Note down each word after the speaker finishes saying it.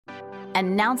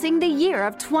Announcing the year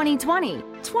of 2020.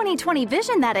 2020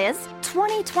 vision, that is.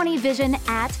 2020 vision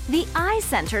at the Eye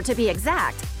Center, to be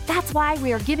exact. That's why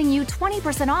we are giving you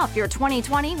 20% off your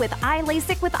 2020 with eye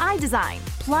LASIK with eye design,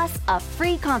 plus a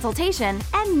free consultation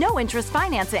and no interest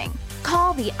financing.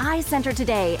 Call the Eye Center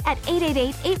today at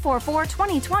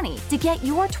 888-844-2020 to get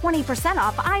your 20%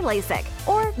 off eye LASIK,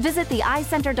 or visit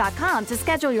theeyecenter.com to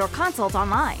schedule your consult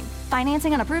online.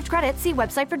 Financing on approved credit. See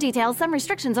website for details. Some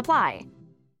restrictions apply.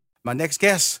 My next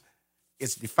guest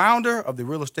is the founder of the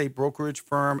real estate brokerage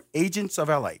firm Agents of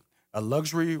LA, a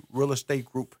luxury real estate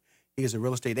group. He is a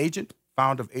real estate agent,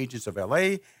 founder of Agents of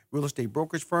LA, real estate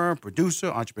brokerage firm,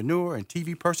 producer, entrepreneur, and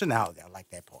TV personality. I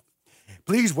like that part.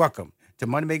 Please welcome to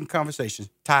Money Making Conversations,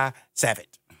 Ty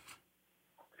Savet.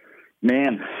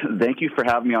 Man, thank you for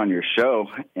having me on your show.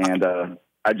 And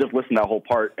I just listened to that whole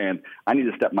part, and I need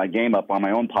to step my game up on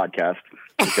my own podcast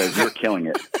because you're killing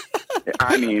it.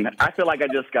 I mean, I feel like I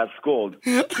just got schooled,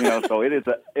 so it is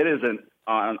an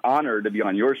honor to be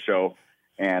on your show.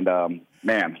 And,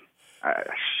 man,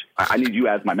 I need you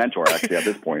as my mentor, actually, at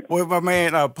this point. Well, my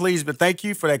man, please, but thank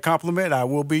you for that compliment. I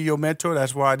will be your mentor.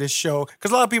 That's why this show, because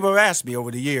a lot of people have asked me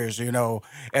over the years,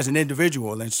 as an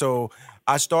individual. And so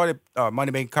I started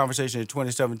Money Making Conversation in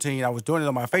 2017. I was doing it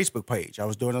on my Facebook page. I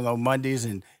was doing it on Mondays,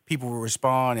 and people would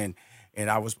respond, and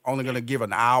I was only going to give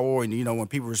an hour. And, when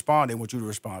people respond, they want you to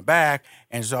respond back.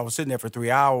 And so I was sitting there for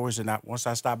 3 hours. And once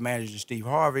I stopped managing Steve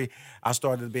Harvey, I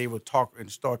started to be able to talk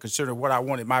and start considering what I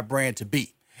wanted my brand to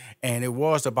be. And it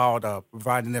was about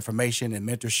providing information and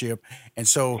mentorship. And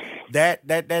so that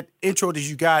intro that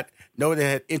you got, know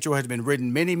that intro has been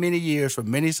written many, many years for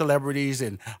many celebrities.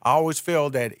 And I always feel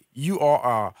that you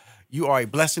are a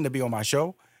blessing to be on my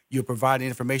show. You're providing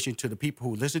information to the people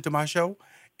who listen to my show.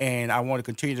 And I want to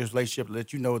continue this relationship to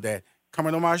let you know that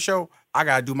coming on my show, I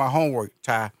got to do my homework,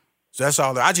 Ty. So that's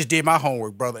all. I just did my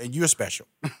homework, brother, and you're special.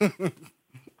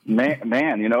 man,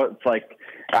 it's like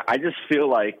I just feel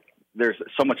like there's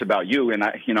so much about you, and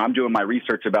I'm doing my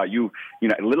research about you.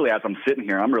 Literally as I'm sitting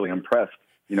here, I'm really impressed.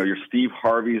 You're Steve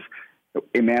Harvey's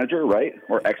a manager, right,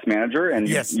 or ex-manager, and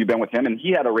yes. You've been with him, and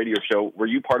he had a radio show. Were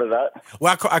you part of that?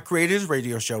 Well, I created his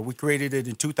radio show. We created it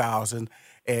in 2000,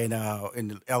 and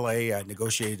in L.A., I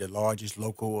negotiated the largest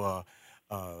local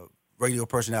radio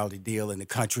personality deal in the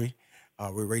country.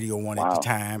 With Radio 1 at the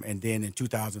time, and then in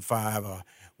 2005,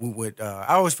 we would.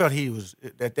 I always felt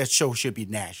that show should be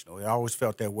national. I always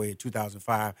felt that way. In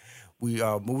 2005, we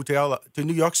moved to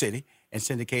New York City and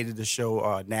syndicated the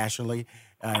show nationally,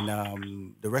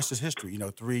 and the rest is history.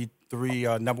 Three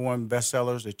number one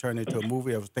bestsellers. They turned into a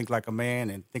movie. It was Think Like a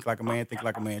Man and Think Like a Man, Think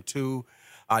Like a Man 2.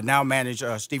 I now manage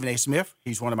Stephen A. Smith.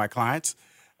 He's one of my clients,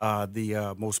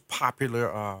 the most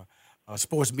popular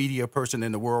sports media person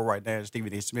in the world right now is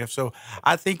Stephen A. Smith. So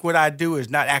I think what I do is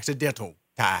not accidental,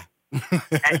 Ty.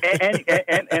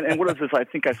 and what is this? I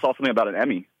think I saw something about an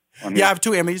Emmy. Yeah, I have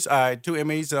two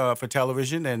Emmys for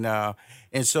television,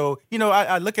 and so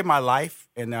I look at my life,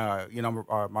 and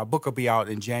my book will be out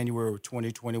in January of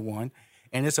 2021,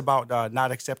 and it's about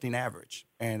not accepting average.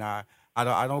 And I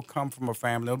don't come from a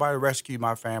family. Nobody rescued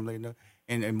my family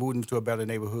and moved them to a better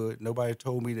neighborhood. Nobody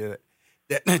told me that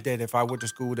if I went to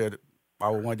school that I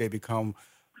would one day become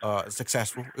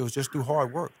successful. It was just through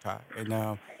hard work, Ty.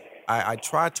 And I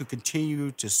try to continue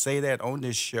to say that on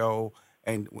this show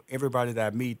and everybody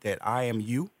that I meet that I am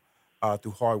you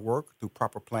through hard work, through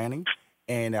proper planning,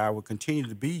 and I will continue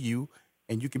to be you,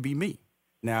 and you can be me.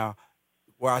 Now,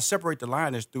 where I separate the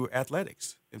line is through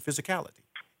athletics and physicality.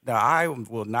 Now, I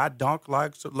will not dunk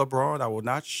like LeBron. I will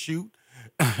not shoot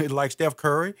like Steph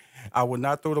Curry. I will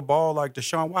not throw the ball like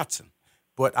Deshaun Watson.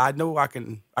 But I know I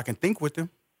can think with them.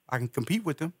 I can compete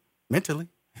with them mentally.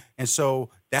 And so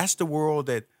that's the world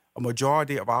that a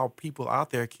majority of our people out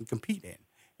there can compete in.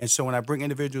 And so when I bring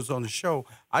individuals on the show,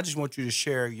 I just want you to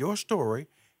share your story,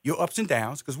 your ups and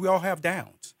downs, because we all have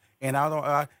downs. And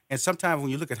and sometimes when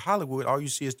you look at Hollywood, all you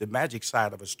see is the magic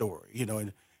side of a story,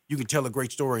 and you can tell a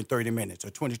great story in 30 minutes or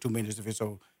 22 minutes if it's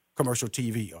on commercial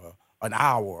TV, or an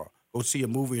hour, or go see a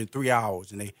movie in 3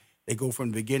 hours, and they go from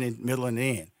the beginning, middle, and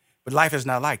the end. But life is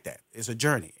not like that. It's a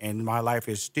journey, and my life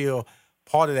is still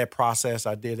part of that process.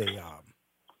 I did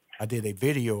a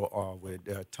video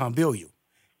with Tom Billieu,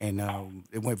 and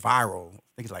it went viral.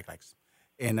 Things like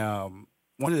and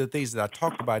one of the things that I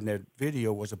talked about in that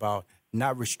video was about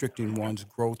not restricting one's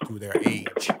growth through their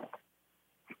age,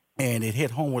 and it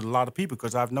hit home with a lot of people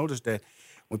because I've noticed that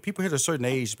when people hit a certain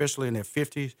age, especially in their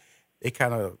 50s, they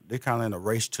kind of in a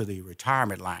race to the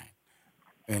retirement line.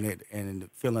 And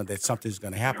feeling that something's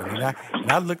going to happen, and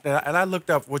I looked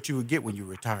up what you would get when you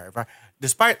retire.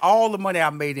 Despite all the money I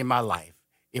made in my life,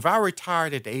 if I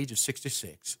retired at the age of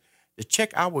 66, the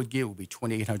check I would get would be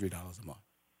 $2,800 a month.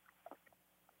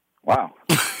 Wow.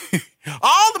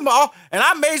 And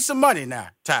I made some money now,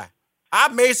 Ty. I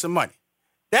made some money.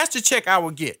 That's the check I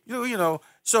would get.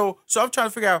 So I'm trying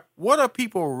to figure out what are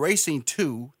people racing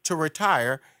to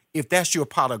retire if that's your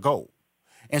pot of gold.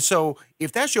 And so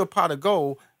if that's your pot of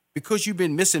gold, because you've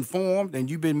been misinformed and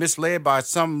you've been misled by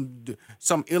some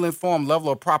ill-informed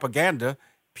level of propaganda,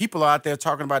 people are out there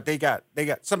talking about they got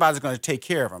somebody's going to take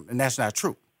care of them, and that's not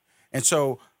true. And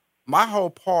so my whole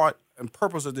part and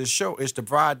purpose of this show is to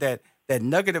provide that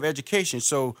nugget of education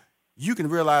so you can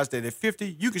realize that at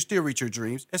 50, you can still reach your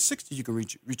dreams. At 60, you can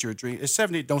reach your dreams. At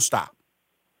 70, don't stop.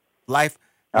 Life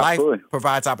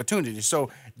provides opportunity. So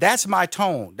that's my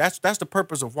tone. That's the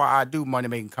purpose of why I do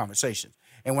money-making conversations.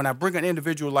 And when I bring an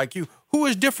individual like you who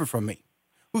is different from me,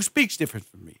 who speaks different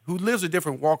from me, who lives a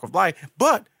different walk of life,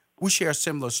 but we share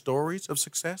similar stories of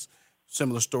success,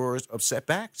 similar stories of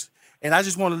setbacks. And I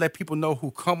just want to let people know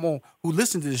who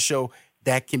listen to this show,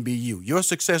 that can be you. Your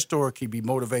success story can be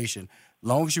motivation. As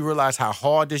long as you realize how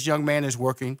hard this young man is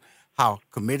working, how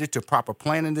committed to proper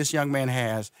planning this young man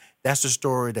has, that's the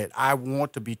story that I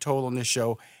want to be told on this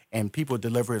show, and people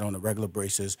deliver it on a regular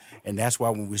basis. And that's why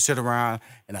when we sit around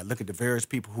and I look at the various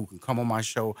people who can come on my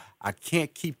show, I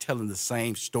can't keep telling the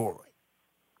same story.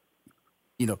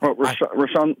 Well,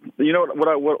 Rashawn, you know what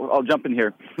I'll jump in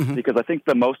here because I think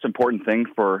the most important thing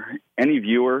for any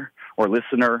viewer or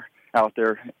listener out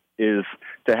there is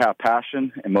to have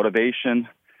passion and motivation,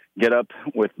 get up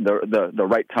with the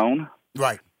right tone.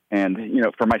 Right. And,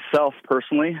 for myself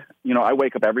personally, I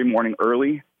wake up every morning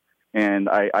early and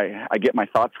I get my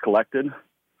thoughts collected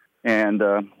and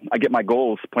I get my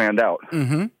goals planned out,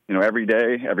 every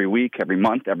day, every week, every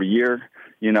month, every year.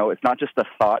 It's not just a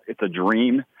thought, it's a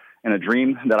dream, and a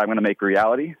dream that I'm going to make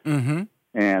reality.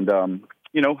 And,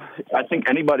 I think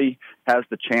anybody has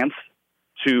the chance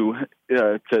to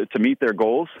meet their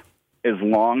goals as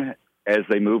long as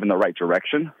they move in the right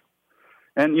direction.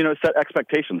 And, set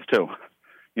expectations too.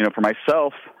 For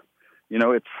myself,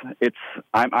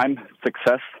 I'm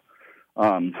success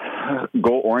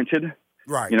goal oriented.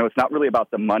 Right. It's not really about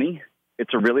the money.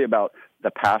 It's really about the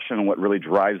passion and what really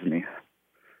drives me.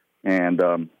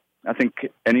 And I think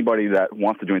anybody that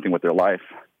wants to do anything with their life,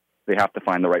 they have to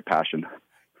find the right passion.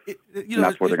 And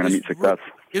that's where they're going to meet success.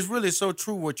 It's really so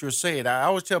true what you're saying. I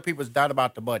always tell people it's not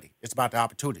about the money. It's about the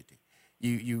opportunity.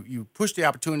 You push the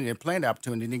opportunity and plan the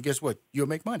opportunity, and then guess what? You'll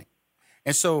make money.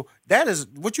 And so that is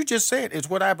what you just said is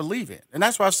what I believe in. And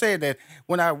that's why I said that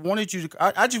when I wanted you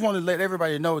to, I just want to let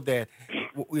everybody know that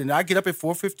I get up at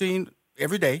 4:15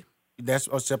 every day. That's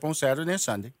except on Saturday and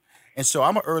Sunday. And so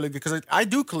I'm early because I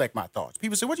do collect my thoughts.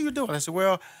 People say, what are you doing? I said,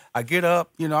 well, I get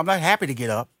up. I'm not happy to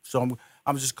get up. So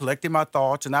I'm just collecting my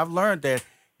thoughts. And I've learned that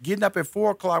getting up at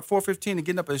 4 o'clock, 4:15, and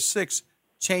getting up at 6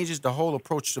 changes the whole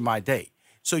approach to my day.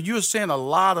 So you're saying a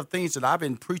lot of things that I've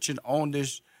been preaching on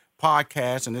this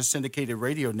podcast and this syndicated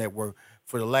radio network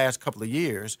for the last couple of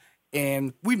years,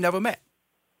 and we've never met.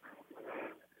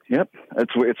 Yep,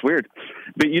 it's weird.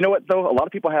 But you know what, though? A lot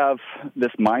of people have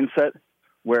this mindset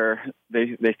where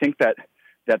they think that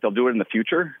they'll do it in the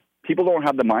future. People don't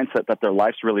have the mindset that their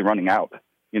life's really running out.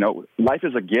 Life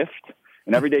is a gift,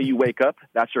 and every day you wake up,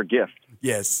 that's your gift.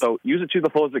 Yes. So use it to the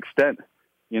fullest extent.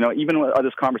 Even with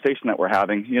this conversation that we're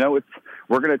having,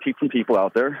 we're going to teach some people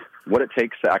out there what it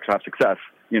takes to actually have success.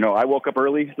 I woke up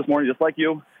early this morning just like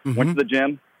you, went to the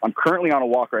gym. I'm currently on a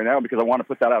walk right now because I want to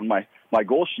put that on my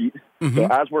goal sheet. So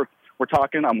as we're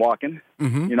talking, I'm walking.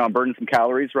 I'm burning some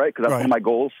calories, right? Because that's one of my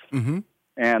goals.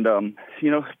 And,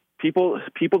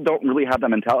 people don't really have that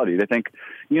mentality. They think,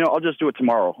 I'll just do it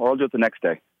tomorrow or I'll do it the next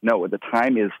day. No, the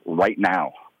time is right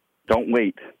now. Don't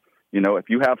wait. If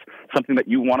you have something that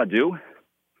you want to do,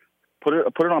 put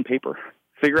it on paper.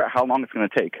 Figure out how long it's going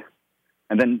to take.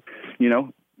 And then,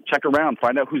 check around,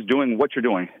 find out who's doing what you're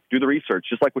doing. Do the research,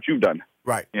 just like what you've done.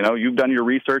 Right. You've done your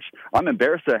research. I'm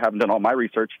embarrassed that I haven't done all my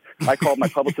research. I called my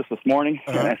publicist this morning,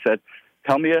 and I said,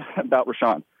 tell me about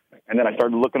Rashawn. And then I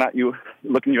started looking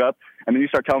you up, and then you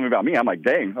start telling me about me. I'm like,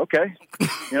 dang, okay.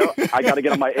 I got to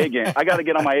get on my A game. I got to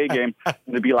get on my A game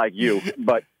to be like you.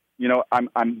 But,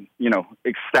 I'm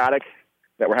ecstatic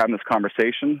that we're having this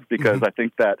conversation because I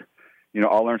think that,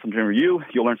 I'll learn something from you.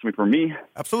 You'll learn something from me.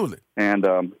 Absolutely. And,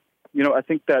 I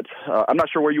think that I'm not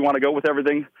sure where you want to go with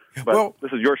everything, but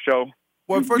this is your show.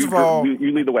 Well, first of all,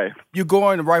 you lead the way. You're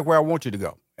going right where I want you to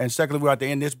go. And secondly, we're at the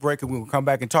end of this break, and we'll come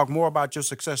back and talk more about your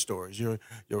success stories, your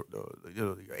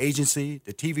agency,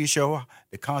 the TV show,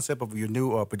 the concept of your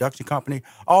new production company,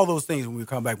 all those things when we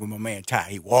come back with my man Ty.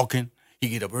 He walking, he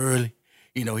get up early.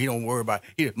 He don't worry about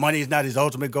money is not his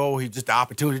ultimate goal. He's just the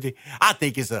opportunity. I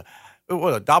think it's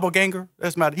what, a doppelganger?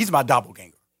 He's my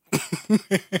doppelganger.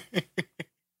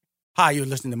 Hi, you're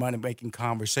listening to Money Making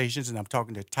Conversations, and I'm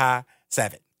talking to Ty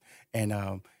Savet.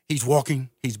 And he's walking,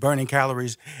 he's burning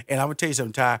calories. And I'm going to tell you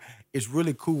something, Ty, it's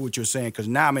really cool what you're saying because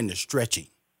now I'm into stretching.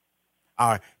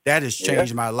 That has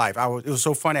changed my life. It was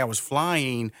so funny. I was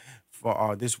flying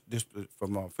for this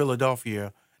from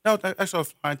Philadelphia. No, actually, I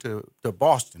was flying to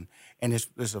Boston, and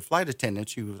there's a flight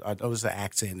attendant. I noticed the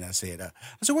accent, and I said,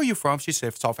 "Where are you from?" She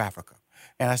said, "South Africa."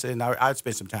 And I said, "No, I'd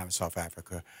spent some time in South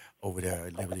Africa, over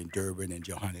there, living in Durban and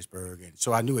Johannesburg, and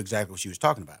so I knew exactly what she was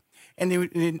talking about." And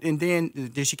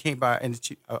then she came by, and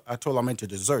I told her I'm into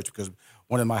desserts because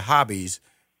one of my hobbies,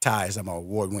 Ty, is I'm an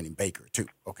award-winning baker too.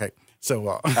 Okay,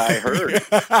 so I heard,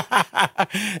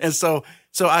 and so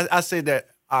I said that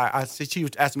I said she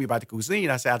was asking me about the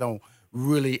cuisine. I said I don't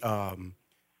really.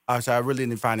 I said I really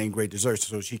didn't find any great desserts.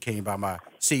 So she came by my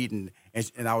seat and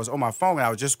I was on my phone and I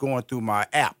was just going through my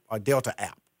app, a Delta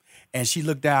app, and she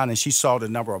looked down and she saw the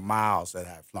number of miles that I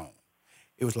had flown.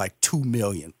 It was like 2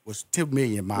 million. It was 2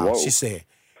 million miles. Whoa.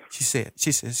 She said,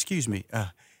 "Excuse me,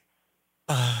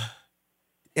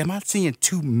 am I seeing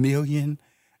 2 million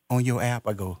on your app?"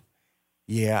 I go,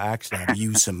 "Yeah, actually I've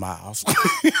used some miles."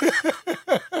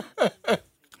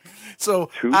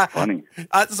 So funny.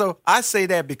 So I say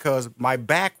that because my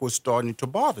back was starting to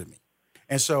bother me,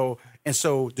 and so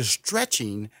the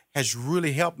stretching has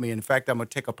really helped me. In fact, I'm gonna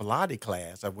take a Pilates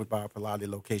class. I went by a Pilates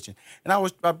location,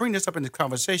 and I bring this up in the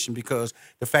conversation because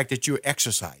the fact that you're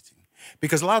exercising,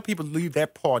 because a lot of people leave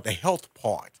that part, the health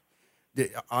part,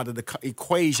 out of the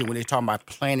equation when they're talking about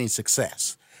planning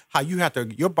success. How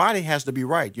your body has to be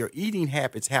right. Your eating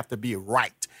habits have to be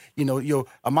right. Your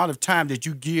amount of time that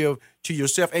you give to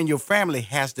yourself and your family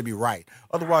has to be right.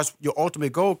 Otherwise, your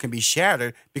ultimate goal can be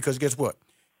shattered because guess what?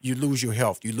 You lose your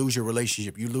health. You lose your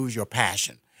relationship. You lose your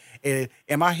passion.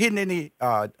 Am I hitting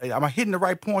the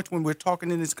right points when we're talking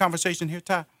in this conversation here,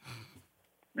 Ty?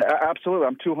 Absolutely.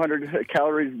 I'm 200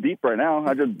 calories deep right now.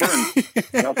 I just burned.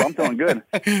 So I'm feeling good.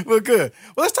 Well, good.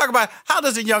 Well, let's talk about how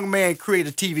does a young man create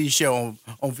a TV show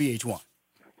on VH1?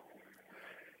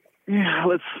 Yeah,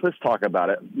 let's talk about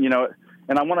it.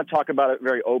 And I want to talk about it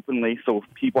very openly so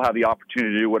people have the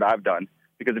opportunity to do what I've done.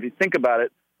 Because if you think about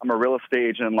it, I'm a real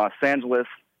estate agent in Los Angeles,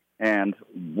 and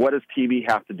what does TV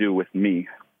have to do with me,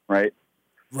 right?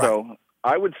 So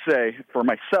I would say for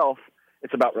myself,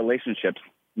 it's about relationships,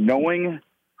 knowing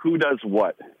who does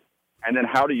what, and then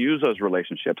how to use those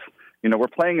relationships. We're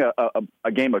playing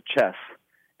a game of chess,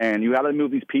 and you got to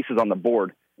move these pieces on the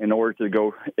board in order to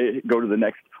go to the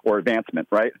next or advancement,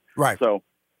 right? Right. So,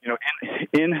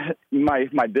 in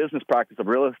my business practice of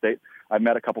real estate, I've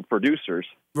met a couple producers,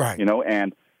 right?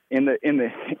 And in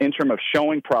the interim of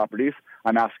showing properties,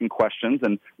 I'm asking questions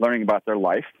and learning about their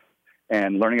life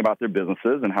and learning about their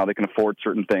businesses and how they can afford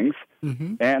certain things.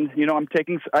 Mm-hmm. And I'm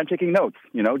taking notes.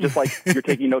 Just like you're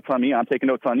taking notes on me, I'm taking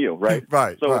notes on you, right?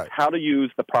 Right. So it's how to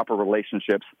use the proper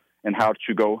relationships and how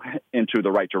to go into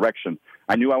the right direction.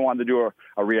 I knew I wanted to do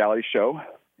a reality show,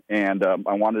 and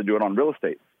I wanted to do it on real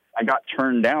estate. I got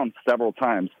turned down several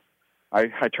times. I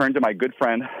turned to my good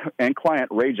friend and client,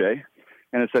 Ray J,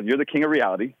 and I said, "You're the king of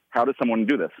reality. How does someone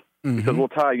do this?" Mm-hmm. He says, "Well,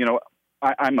 Ty,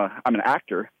 I'm an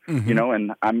actor, mm-hmm.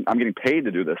 And I'm getting paid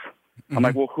to do this." Mm-hmm. I'm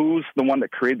like, "Well, who's the one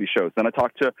that created these shows?" Then I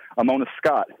talked to Amona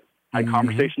Scott. I had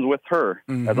conversations with her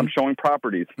as I'm showing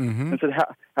properties, and said,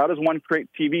 "How does one create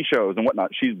TV shows and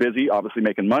whatnot?" She's busy, obviously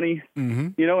making money,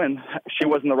 and she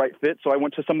wasn't the right fit, so I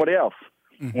went to somebody else.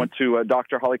 Went to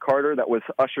Dr. Holly Carter, that was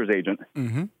Usher's agent,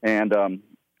 and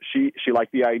she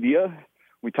liked the idea.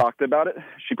 We talked about it.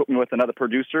 She put me with another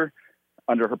producer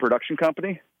under her production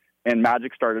company, and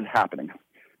magic started happening.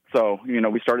 So,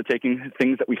 we started taking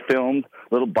things that we filmed,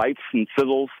 little bites and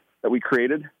sizzles that we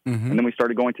created, and then we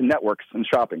started going to networks and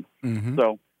shopping.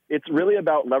 So it's really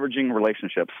about leveraging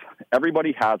relationships.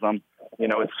 Everybody has them.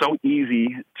 It's so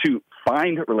easy to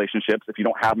find relationships if you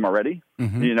don't have them already.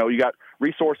 You got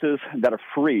resources that are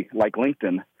free, like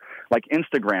LinkedIn, like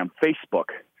Instagram, Facebook,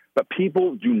 but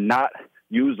people do not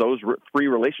use those free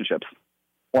relationships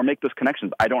or make those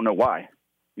connections. I don't know why.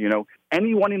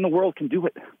 Anyone in the world can do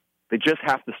it. They just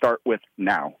have to start with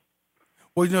now.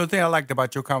 Well, the thing I liked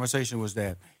about your conversation was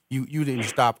that you didn't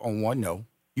stop on one no.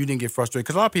 You didn't get frustrated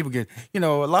because a lot of people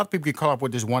get caught up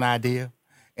with this one idea,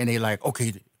 and they like,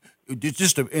 okay,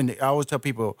 and I always tell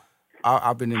people,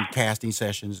 I've been in casting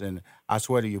sessions, and I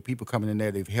swear to you, people coming in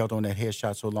there, they've held on that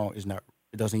headshot so long,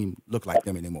 it doesn't even look like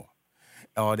them anymore.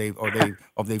 Or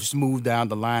they've smoothed down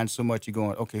the line so much, you're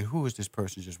going, okay, who is this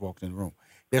person just walked in the room?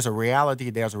 There's a reality,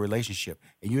 there's a relationship.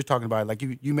 And you were talking about, like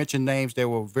you mentioned names that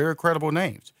were very credible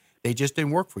names. They just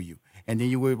didn't work for you. And then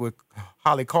you were with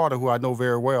Holly Carter, who I know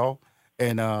very well,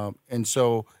 and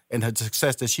so and her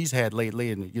success that she's had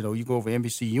lately, and you go over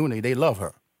NBC Uni, they love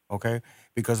her, okay,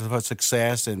 because of her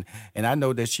success, and I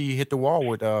know that she hit the wall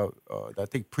with I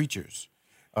think preachers,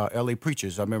 L.A.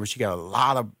 preachers. I remember she got a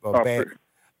lot of bad.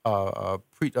 A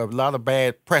lot of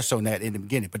bad press on that in the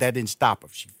beginning, but that didn't stop her.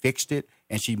 She fixed it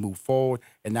and she moved forward,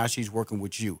 and now she's working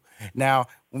with you. Now,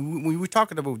 when we were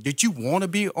talking about, did you want to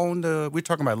be on we're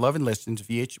talking about Love and Listens,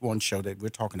 VH1 show that we're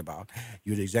talking about.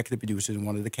 You're the executive producer and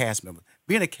one of the cast members.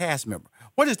 Being a cast member,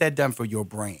 what has that done for your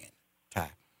brand,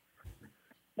 Ty?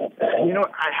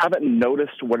 I haven't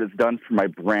noticed what it's done for my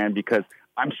brand because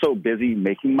I'm so busy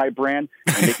making my brand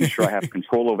and making sure I have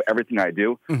control over everything I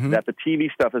do that the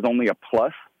TV stuff is only a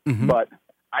plus. But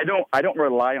I don't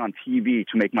rely on TV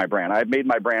to make my brand. I've made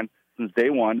my brand since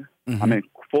day one. I'm in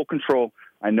full control.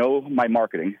 I know my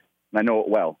marketing, and I know it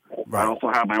well. Right. I also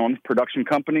have my own production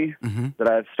company that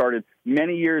I started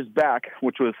many years back,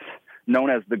 which was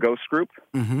known as the Ghost Group.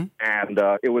 And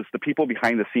it was the people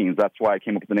behind the scenes. That's why I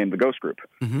came up with the name the Ghost Group.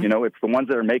 It's the ones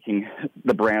that are making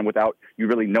the brand without you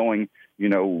really knowing,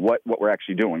 what we're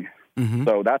actually doing.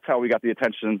 So that's how we got the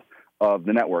attention of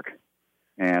the network.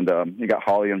 And you got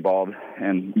Holly involved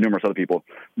and numerous other people.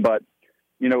 But,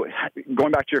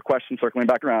 going back to your question, circling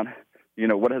back around,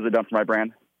 what has it done for my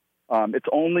brand? It's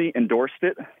only endorsed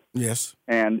it. Yes.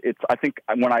 And I think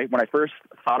when I first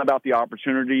thought about the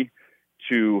opportunity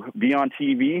to be on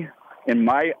TV, in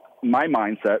my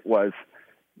mindset was,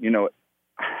 and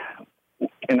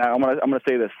I'm gonna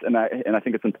say this, and I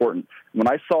think it's important. When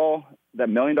I saw that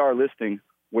 $1 million listing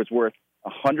was worth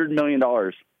 $100 million,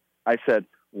 I said,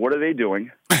 what are they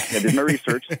doing? I did my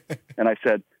research, and I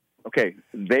said, okay,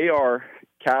 they are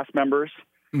cast members.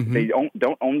 They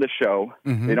don't own the show.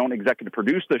 They don't executive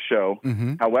produce the show.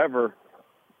 However,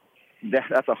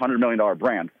 that's a $100 million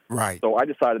brand. Right. So I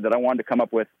decided that I wanted to come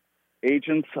up with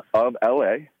agents of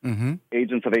LA,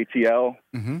 agents of ATL,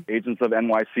 agents of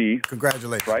NYC.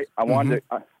 Congratulations. Right. I wanted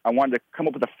to come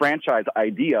up with a franchise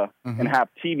idea and have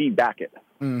TV back it.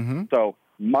 So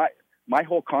my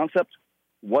whole concept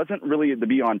wasn't really to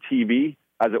be on TV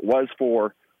as it was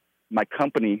for my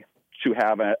company to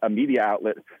have a media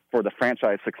outlet for the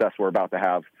franchise success we're about to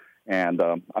have. And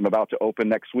I'm about to open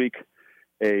next week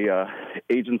a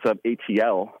Agents of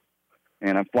ATL,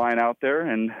 and I'm flying out there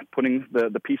and putting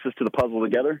the pieces to the puzzle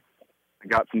together. I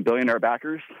got some billionaire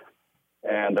backers,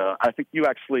 and I think you're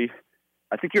actually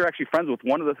friends with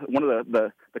one of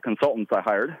the consultants I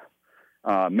hired,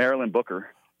 Marilyn Booker.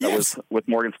 That was with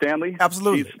Morgan Stanley.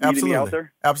 Absolutely. She's meeting me out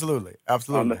there. Absolutely.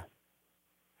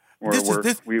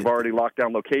 We've already locked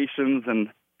down locations, and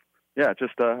yeah,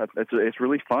 it's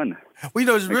really fun.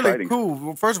 Well, it's really exciting. Cool.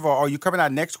 Well, first of all, are you coming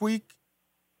out next week?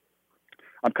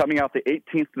 I'm coming out the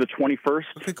 18th to the 21st.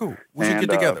 Okay, cool. We should get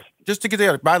together. Just to get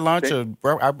together, buy lunch.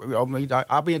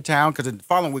 I'll be in town because the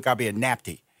following week I'll be in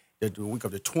Napty. The week of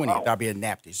the 20th, I'll be in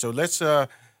Napty. So let's see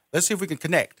if we can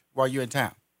connect while you're in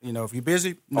town. If you're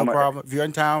busy, no problem. If you're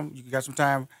in town, you got some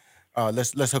time.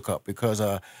 Let's hook up because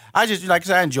I just like I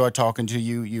said, I enjoy talking to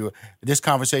you. This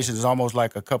conversation is almost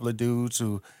like a couple of dudes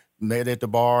who met at the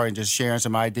bar and just sharing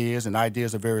some ideas, and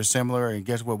ideas are very similar. And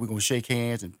guess what? We're gonna shake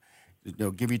hands and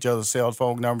give each other cell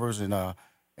phone numbers and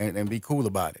be cool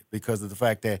about it because of the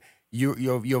fact that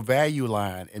your value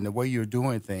line and the way you're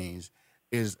doing things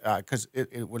is because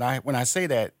when I say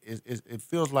that it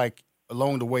feels like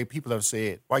along the way people have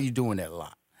said, why are you doing that a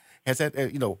lot? Has that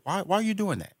why are you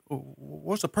doing that?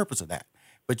 What's the purpose of that?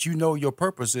 But your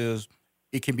purpose is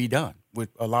it can be done with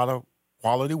a lot of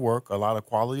quality work, a lot of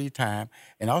quality time,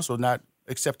 and also not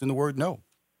accepting the word no.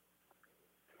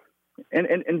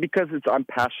 And because I'm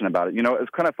passionate about it.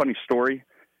 It's kind of a funny story.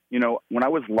 When I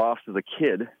was lost as a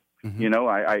kid,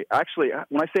 I actually,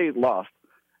 when I say lost,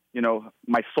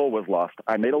 my soul was lost.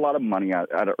 I made a lot of money at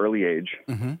an early age,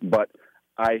 but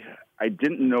I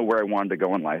didn't know where I wanted to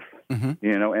go in life,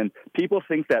 and people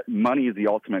think that money is the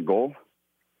ultimate goal.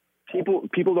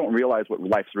 People don't realize what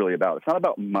life's really about. It's not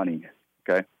about money,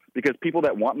 okay? Because people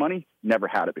that want money never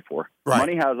had it before. Right.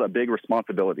 Money has a big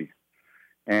responsibility.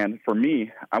 And for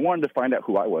me, I wanted to find out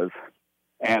who I was.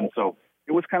 And so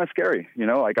it was kind of scary,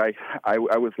 like I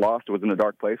was lost. I was in a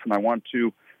dark place, and I wanted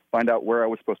to find out where I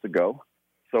was supposed to go.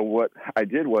 So what I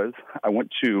did was I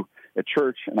went to a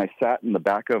church, and I sat in the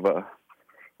back of the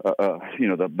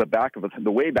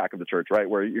way back of the church, right,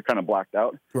 where you're kind of blacked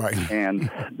out. Right. And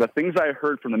the things I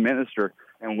heard from the minister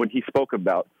and what he spoke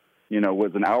about,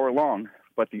 was an hour long.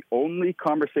 But the only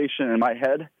conversation in my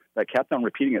head that kept on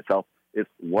repeating itself is,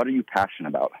 what are you passionate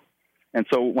about? And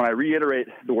so when I reiterate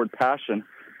the word passion,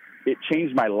 it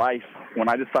changed my life when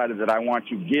I decided that I want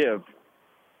to give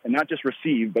and not just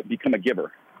receive, but become a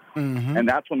giver. And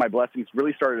that's when my blessings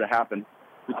really started to happen.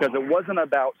 because it wasn't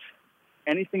about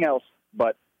anything else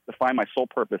but to find my sole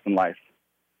purpose in life.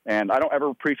 And I don't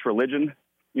ever preach religion,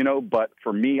 but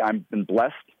for me, I've been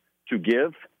blessed to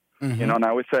give, and I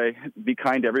always say, be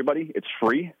kind to everybody. It's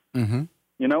free, and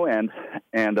I'm going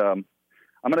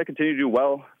to continue to do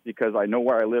well because I know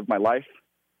where I live my life.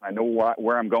 I know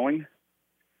where I'm going,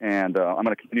 and I'm going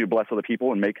to continue to bless other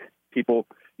people and make people,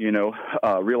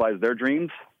 realize their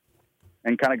dreams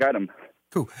and kind of guide them.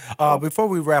 Cool. Before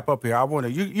we wrap up here, I want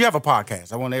to, you have a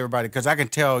podcast. I want everybody, because I can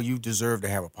tell you deserve to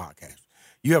have a podcast.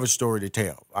 You have a story to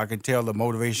tell. I can tell the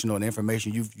motivational and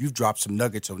information. You've dropped some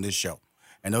nuggets on this show.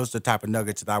 And those are the type of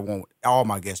nuggets that I want all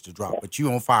my guests to drop. But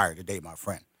you on fire today, my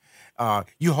friend.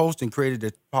 You host and created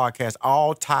the podcast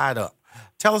All Tied Up.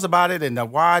 Tell us about it and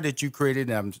why did you create it.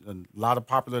 A lot of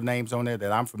popular names on there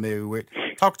that I'm familiar with.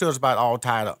 Talk to us about All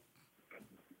Tied Up.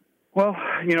 Well,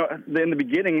 in the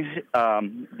beginning,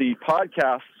 the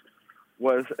podcast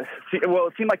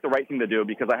it seemed like the right thing to do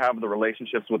because I have the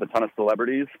relationships with a ton of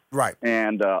celebrities. Right.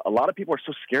 And a lot of people are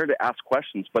so scared to ask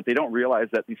questions, but they don't realize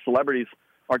that these celebrities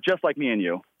are just like me and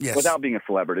you without being a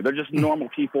celebrity. They're just normal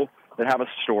people that have a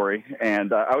story.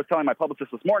 And I was telling my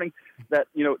publicist this morning that,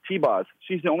 T-Boz,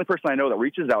 she's the only person I know that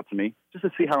reaches out to me just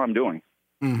to see how I'm doing.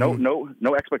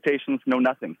 No expectations, no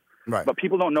nothing. Right. But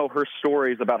people don't know her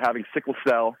stories about having sickle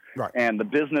cell and the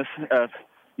business of,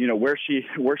 where she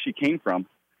came from.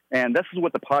 And this is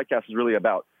what the podcast is really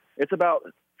about. It's about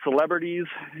celebrities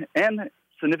and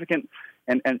significant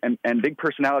and big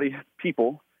personality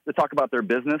people that talk about their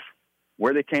business,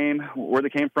 where they came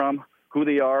from, who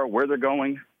they are, where they're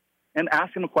going, and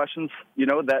asking them questions,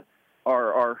 that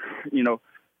are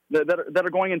that are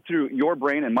going in through your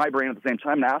brain and my brain at the same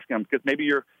time, and asking them because maybe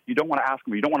you don't want to ask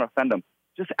them, you don't want to offend them.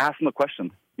 Just ask them a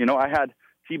question. I had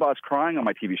T-Boz crying on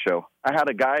my TV show. I had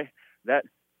a guy that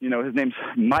his name's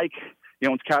Mike. He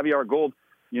owns Caviar Gold,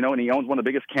 and he owns one of the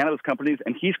biggest cannabis companies,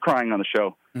 and he's crying on the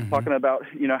show, talking about,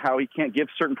 how he can't give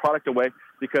certain product away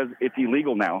because it's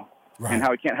illegal now, and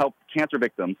how he can't help cancer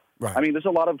victims. Right. I mean, there's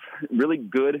a lot of really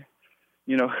good,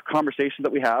 conversations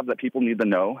that we have that people need to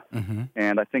know,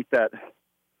 and I think that,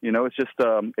 it's just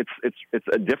it's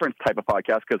a different type of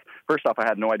podcast because first off, I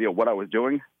had no idea what I was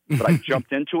doing, but I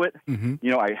jumped into it.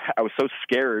 I was so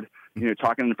scared,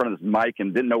 talking in front of this mic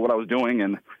and didn't know what I was doing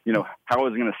and how I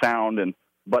was going to sound.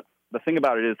 But the thing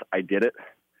about it is, I did it,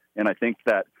 and I think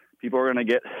that people are going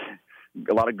to get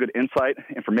a lot of good insight,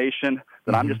 information.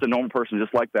 That I'm just a normal person,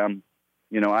 just like them.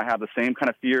 I have the same kind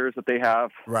of fears that they have.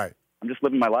 Right. I'm just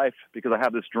living my life because I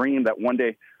have this dream that one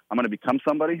day I'm going to become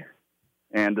somebody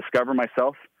and discover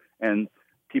myself, and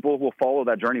people will follow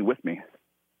that journey with me.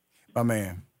 My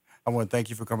man, I want to thank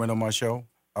you for coming on my show.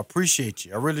 I appreciate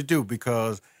you. I really do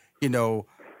because,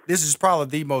 this is probably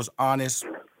the most honest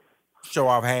show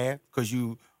I've had because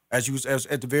as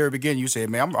at the very beginning, you said,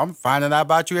 man, I'm finding out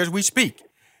about you as we speak.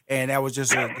 And that was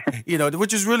just,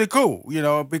 which is really cool,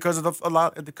 because of a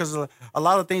lot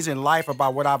of things in life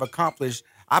about what I've accomplished,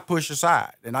 I push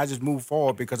aside and I just move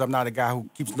forward because I'm not a guy who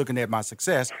keeps looking at my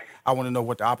success. I want to know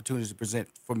what the opportunities present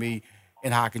for me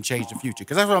and how I can change the future.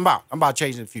 Because that's what I'm about. I'm about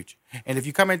changing the future. And if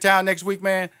you come in town next week,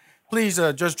 man, please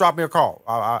just drop me a call.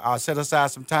 I'll set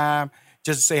aside some time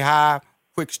just to say hi,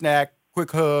 quick snack,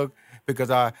 quick hug, because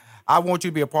I want you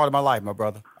to be a part of my life, my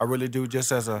brother. I really do. I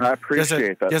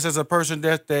appreciate that. Just as a person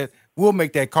that will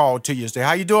make that call to you and say,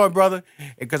 how you doing, brother?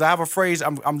 Because I have a phrase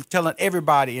I'm telling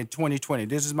everybody in 2020.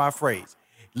 This is my phrase.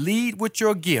 Lead with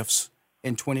your gifts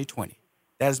in 2020.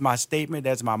 That is my statement.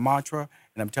 That's my mantra.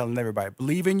 And I'm telling everybody,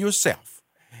 believe in yourself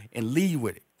and lead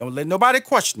with it. Don't let nobody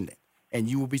question it. And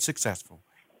you will be successful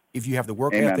if you have the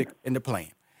work ethic and the plan.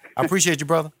 I appreciate you,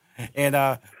 brother. And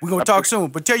we're going to talk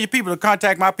soon. But tell your people to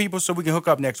contact my people so we can hook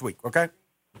up next week, okay?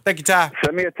 Thank you, Ty.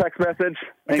 Send me a text message.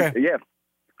 Okay. Yeah.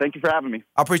 Thank you for having me.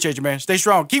 I appreciate you, man. Stay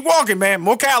strong. Keep walking, man.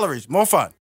 More calories, more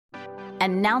fun.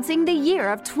 Announcing the year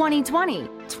of 2020.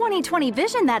 2020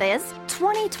 vision, that is.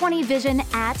 2020 vision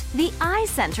at the Eye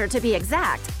Center, to be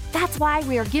exact. That's why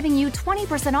we are giving you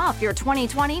 20% off your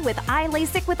 2020 with eye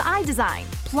LASIK with eye design,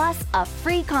 plus a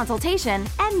free consultation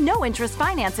and no interest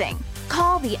financing.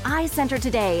 Call the Eye Center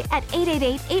today at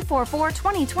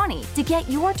 888-844-2020 to get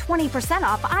your 20%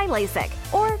 off eye LASIK,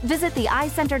 or visit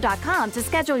theeyecenter.com to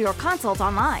schedule your consult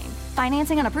online.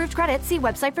 Financing on approved credit. See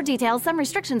website for details. Some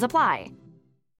restrictions apply.